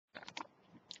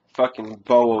fucking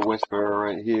boa whisperer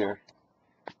right here.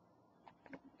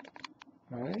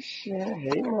 Oh shit,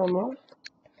 hey mama.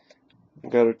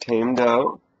 Got her tamed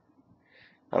out.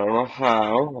 I don't know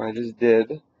how, I just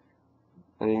did.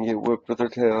 I didn't get whipped with her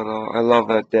tail at all. I love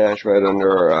that dash right under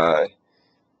her eye.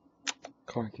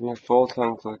 Come on, give me a full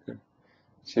tongue clicker.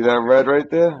 See that red right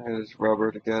there? I just rub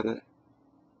her to get it.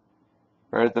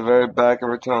 Right at the very back of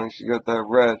her tongue, she got that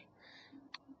red.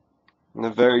 And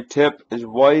the very tip is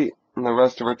white, and the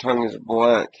rest of her tongue is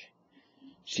black.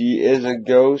 She is a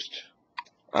ghost.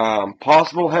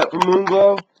 Possible het for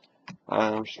Moonglow.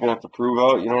 She's gonna have to prove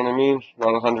out, you know what I mean?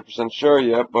 Not 100% sure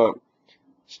yet, but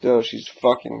still, she's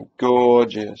fucking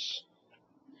gorgeous.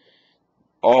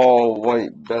 All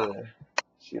white belly.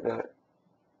 See that?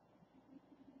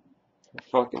 Her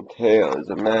fucking tail is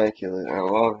immaculate. I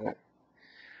love it.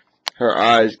 Her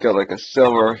eyes got like a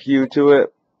silver hue to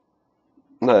it.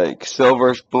 Like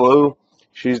silverish blue.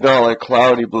 She's not like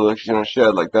cloudy blue like she's gonna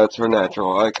shed. Like that's her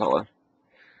natural eye color.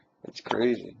 It's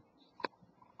crazy.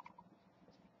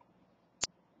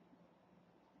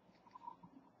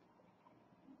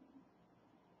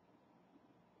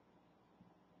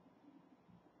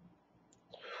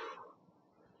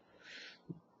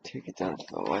 Take it down to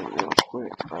the light real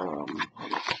quick.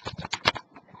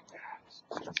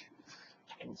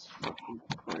 It's fucking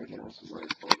bright as a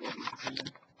light.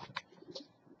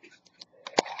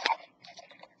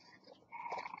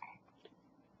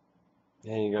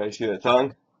 Hey, you guys see that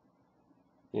tongue?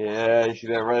 Yeah, you see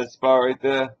that red spot right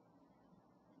there?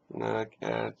 Look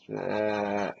at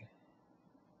that.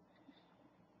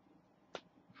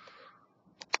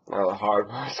 Now the hard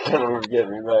part's gonna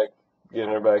getting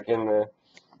her back in there.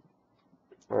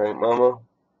 Alright, mama?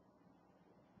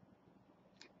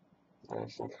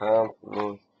 Nice and calm for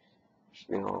me. She's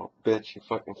being a little bitch. She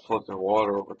fucking flipped her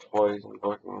water over twice and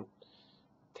fucking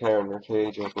tearing her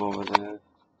cage up over there.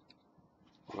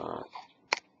 But,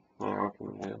 yeah, what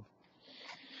can we do?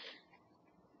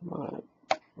 But,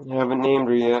 I haven't named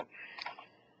her yet.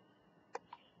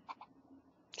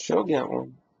 She'll get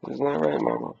one. Isn't that right,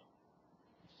 mama?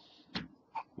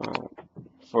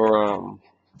 For,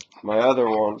 my other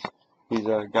one, he's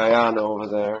a Guyana over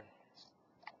there.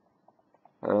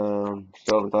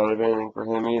 Still haven't thought of anything for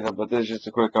him either, but this is just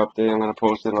a quick update. I'm gonna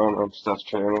post it on Stuff's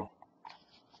channel.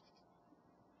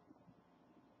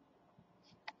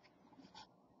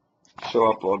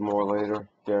 She'll upload more later,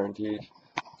 guaranteed.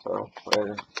 So,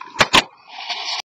 later.